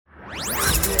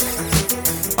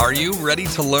Are you ready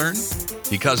to learn?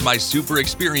 Because my super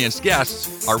experienced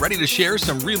guests are ready to share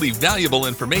some really valuable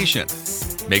information.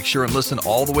 Make sure and listen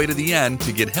all the way to the end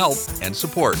to get help and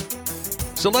support.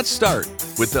 So let's start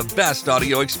with the best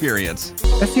audio experience.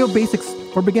 SEO Basics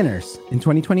for Beginners in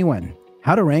 2021.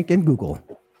 How to rank in Google.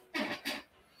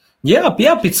 Yep,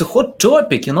 it's a hot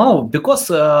topic, because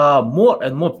more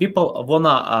and more people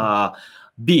wanna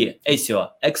be SEO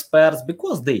experts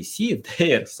because they see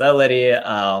their salary,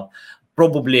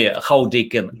 probably how they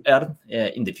can earn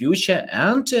in the future,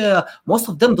 and most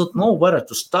of them don't know where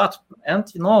to start. And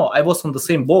I was on the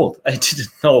same boat. I didn't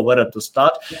know where to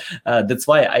start. That's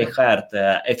why I hired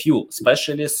a few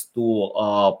specialists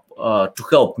to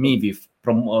help me with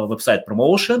website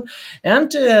promotion. And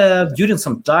during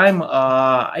some time,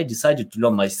 I decided to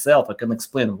learn myself. I can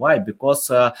explain why.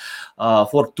 Because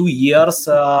for 2 years,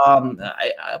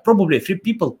 probably 3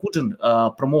 people couldn't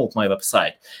promote my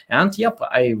website. And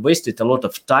I wasted a lot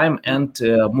of time and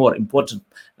more important,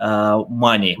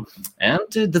 money.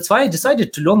 And that's why I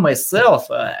decided to learn myself.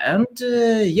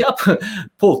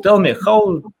 Paul, tell me,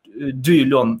 how do you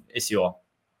learn SEO?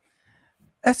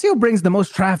 SEO brings the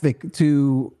most traffic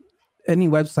to any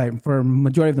website for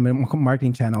majority of the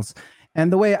marketing channels.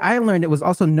 And the way I learned it was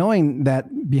also knowing that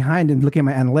behind and looking at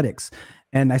my analytics.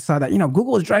 And I saw that,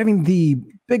 Google is driving the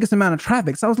biggest amount of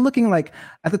traffic. So I was looking at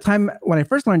the time when I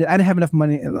first learned it, I didn't have enough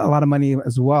money, a lot of money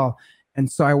as well.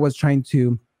 And so I was trying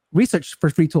to research for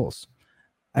free tools.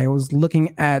 I was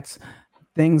looking at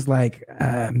things like,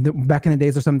 back in the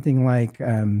days or something like,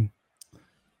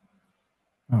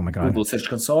 oh my God. Google Search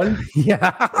Console?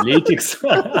 Yeah. Analytics.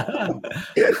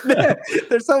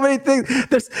 There's so many things.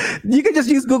 You can just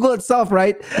use Google itself,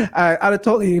 right? I'd have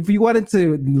told you, if you wanted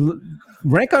to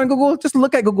rank on Google, just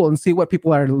look at Google and see what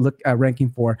people are ranking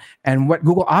for and what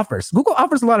Google offers. Google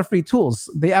offers a lot of free tools.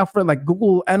 They offer like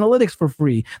Google Analytics for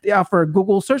free. They offer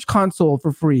Google Search Console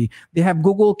for free. They have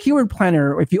Google Keyword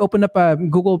Planner if you open up a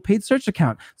Google paid search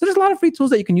account. So there's a lot of free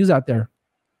tools that you can use out there.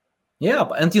 Yeah,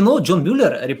 and John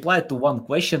Mueller replied to one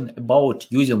question about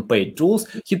using paid tools.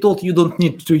 He told you don't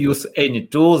need to use any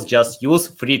tools, just use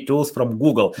free tools from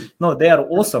Google. No, they are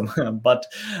awesome, but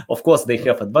of course they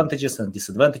have advantages and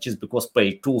disadvantages because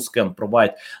paid tools can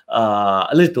provide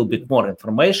a little bit more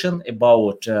information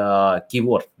about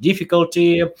keyword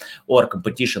difficulty or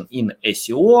competition in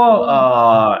SEO.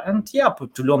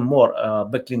 To learn more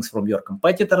backlinks from your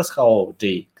competitors, how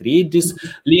they create these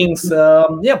links.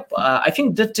 I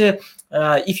think that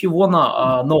if you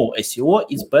wanna know SEO,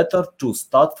 it's better to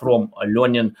start from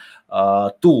learning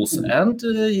tools. And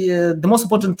the most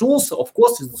important tools, of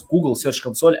course, is Google Search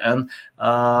Console and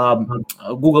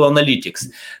Google Analytics.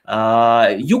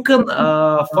 You can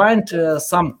find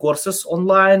some courses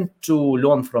online to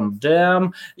learn from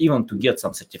them, even to get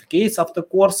some certificates after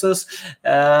courses,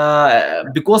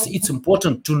 because it's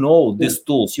important to know these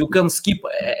tools. You can skip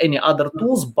any other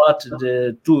tools, but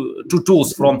the two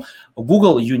tools from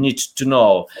Google you need to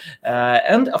know.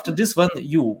 And after this, when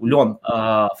you learn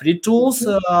free tools,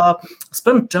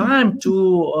 spend time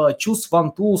to choose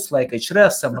one tools like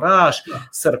Ahrefs, SEMrush,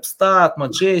 SERPstat,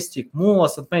 Majestic,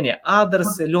 Moz, and many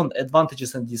others. Learn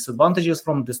advantages and disadvantages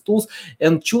from these tools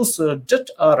and choose that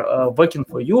are working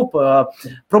for you.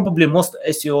 Probably most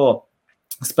SEO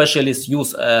specialists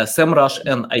use SEMrush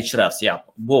and Ahrefs. Yeah,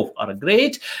 both are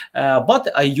great,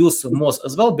 but I use Moz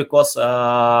as well because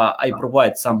I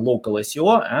provide some local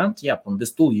SEO, and on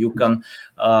this tool you can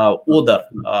order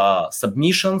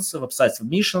submissions, website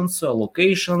submissions,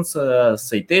 locations,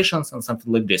 citations, and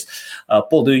something like this.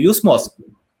 Paul, do you use Moz?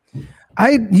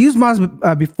 I used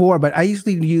Moz before, but I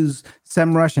usually use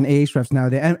SEMrush and Ahrefs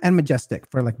nowadays, and Majestic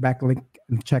for like backlink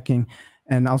checking,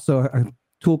 and also a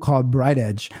tool called Bright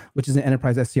Edge, which is an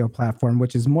enterprise SEO platform,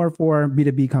 which is more for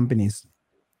B2B companies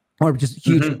or just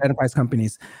huge enterprise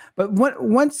companies. But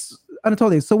once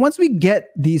we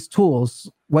get these tools,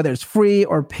 whether it's free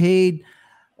or paid,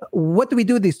 what do we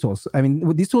do with these tools? I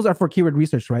mean, these tools are for keyword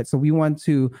research, right? So we want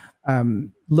to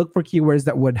look for keywords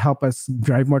that would help us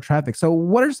drive more traffic. So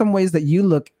what are some ways that you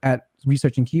look at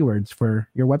researching keywords for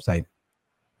your website?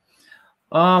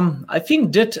 I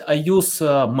think that I use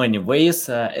many ways.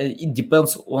 It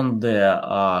depends on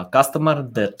the customer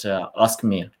that ask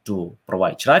me to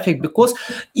provide traffic, because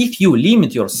if you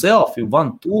limit yourself with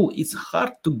one tool, it's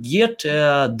hard to get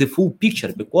the full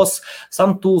picture, because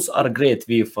some tools are great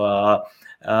with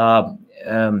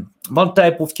one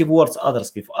type of keywords,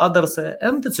 others with others,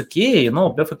 and it's okay,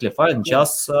 perfectly fine.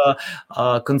 Just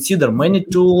consider many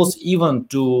tools, even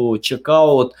to check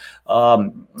out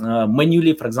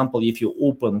manually. For example, if you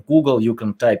open Google, you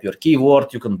can type your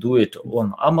keyword, you can do it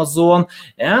on Amazon,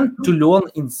 and to learn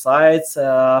insights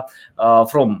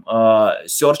from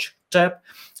search tab.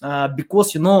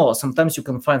 Because sometimes you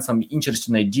can find some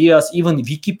interesting ideas. Even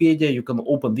Wikipedia, you can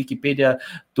open Wikipedia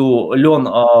to learn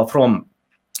from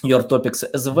your topics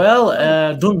as well.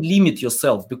 Don't limit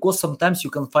yourself, because sometimes you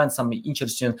can find some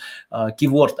interesting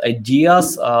keyword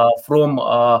ideas from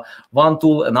one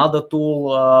tool, another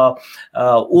tool,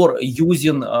 or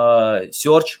using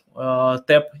search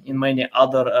tab in many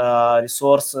other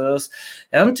resources.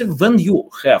 And when you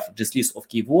have this list of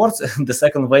keywords, the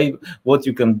second way what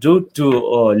you can do to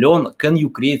learn, can you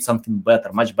create something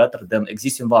better, much better than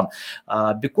existing one?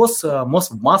 Because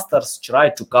most masters try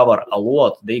to cover a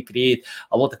lot. They create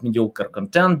a lot of mediocre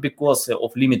content because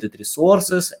of limited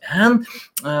resources, and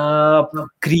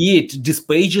create these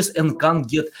pages and can't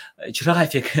get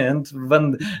traffic. And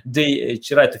when they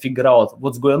try to figure out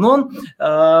what's going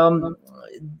on,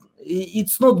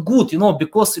 it's not good,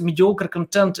 because mediocre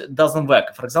content doesn't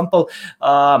work. For example,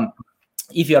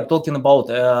 if you are talking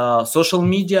about social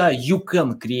media, you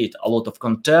can create a lot of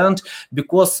content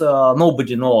because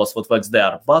nobody knows what works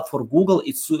there. But for Google,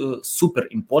 it's super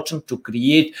important to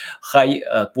create high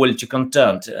quality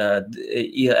content,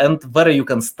 and where you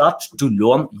can start to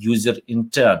learn user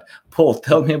intent. Paul,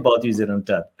 tell me about user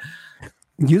intent.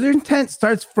 User intent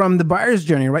starts from the buyer's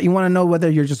journey, right? You want to know whether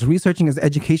you're just researching as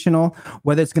educational,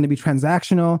 whether it's going to be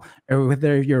transactional, or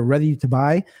whether you're ready to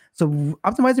buy. So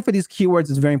optimizing for these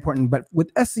keywords is very important. But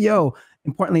with SEO,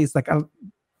 importantly, it's like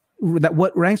that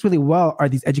what ranks really well are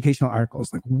these educational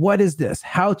articles. Like, what is this?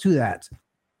 How to that?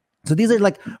 So these are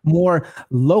like more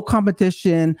low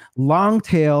competition, long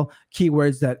tail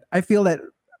keywords that I feel that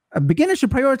a beginner should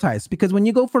prioritize, because when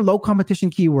you go for low competition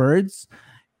keywords,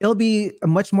 it'll be a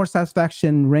much more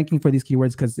satisfaction ranking for these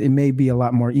keywords because it may be a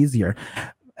lot more easier.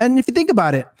 And if you think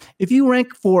about it, if you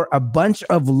rank for a bunch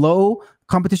of low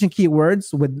competition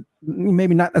keywords with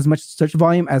maybe not as much search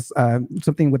volume as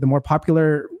something with a more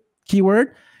popular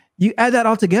keyword, you add that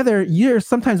all together, you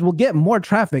sometimes will get more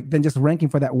traffic than just ranking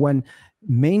for that one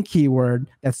main keyword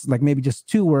that's like maybe just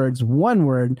 2 words, 1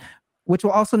 word, which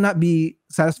will also not be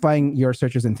satisfying your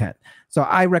searcher's intent. So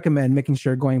I recommend making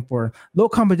sure going for low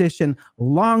competition,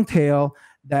 long tail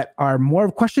that are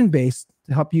more question-based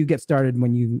to help you get started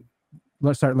when you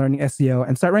start learning SEO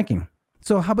and start ranking.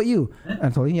 So how about you,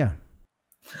 Anatoly? Yeah.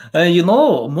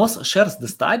 Moz shares the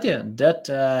study that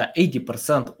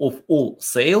 80% of all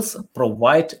sales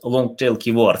provide long tail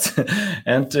keywords.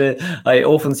 And I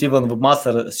often see when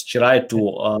webmasters try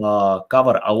to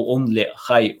cover only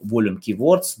high volume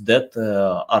keywords that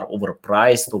are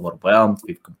overpriced, overwhelmed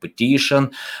with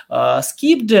competition.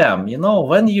 Skip them.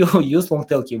 When you use long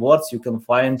tail keywords, you can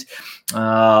find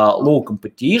low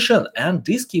competition, and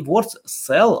these keywords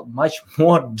sell much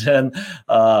more than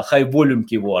high volume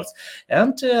keywords.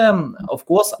 And of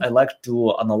course, I like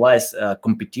to analyze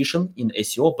competition in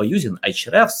SEO by using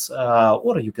Ahrefs,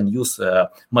 or you can use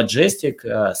Majestic,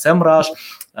 SEMrush,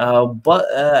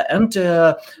 and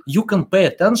you can pay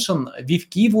attention with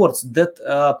keywords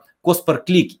that cost per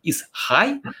click is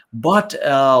high, but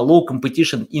low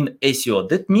competition in SEO.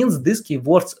 That means these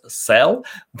keywords sell,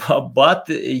 but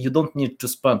you don't need to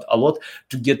spend a lot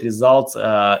to get results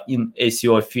in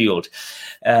SEO field.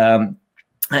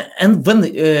 And when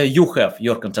you have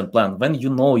your content plan, when you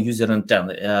know user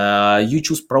intent, you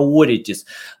choose priorities.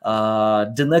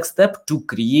 The next step to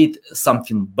create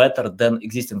something better than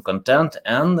existing content.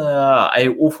 And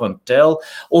I often tell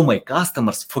all my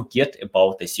customers, forget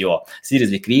about SEO.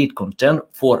 Seriously, create content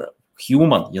for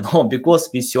human, because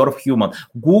we serve human.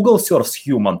 Google serves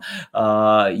human.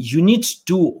 You need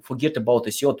to forget about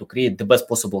SEO to create the best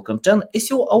possible content.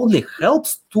 SEO only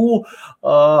helps to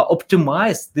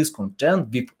optimize this content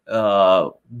with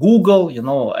Google,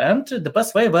 and the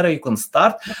best way where you can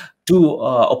start to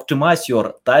optimize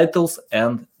your titles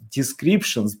and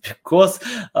descriptions, because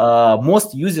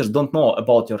most users don't know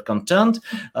about your content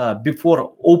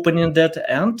before opening that.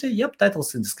 And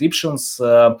titles and descriptions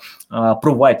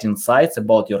provide insights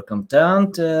about your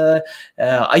content.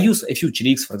 I use a few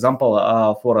tricks. For example,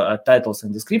 for titles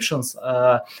and descriptions,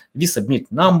 we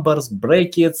submit numbers,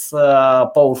 brackets,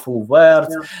 powerful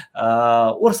words,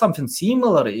 or something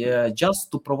similar,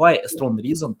 just to provide a strong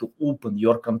reason to open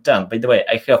your content. By the way,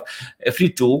 I have a free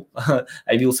tool. I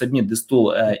will submit this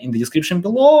tool in the description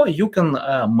below, you can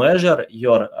measure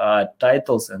your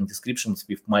titles and descriptions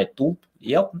with my tool.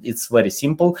 Yep, it's very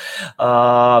simple.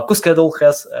 CoSchedule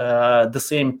has the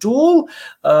same tool.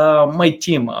 My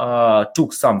team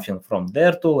took something from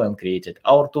their tool and created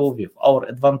our tool with our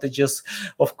advantages,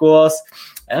 of course.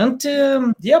 And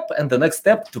and the next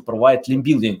step to provide link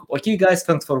building. Okay, guys,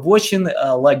 thanks for watching.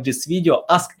 Like this video,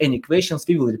 ask any questions.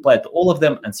 We will reply to all of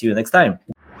them, and see you next time.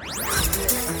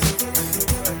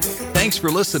 Thanks for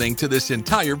listening to this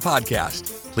entire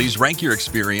podcast. Please rank your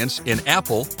experience in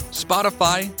Apple,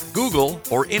 Spotify, Google,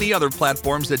 or any other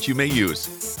platforms that you may use.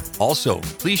 Also,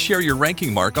 please share your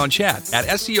ranking mark on chat at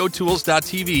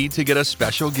SEOtools.tv to get a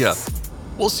special gift.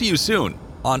 We'll see you soon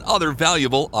on other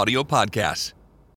valuable audio podcasts.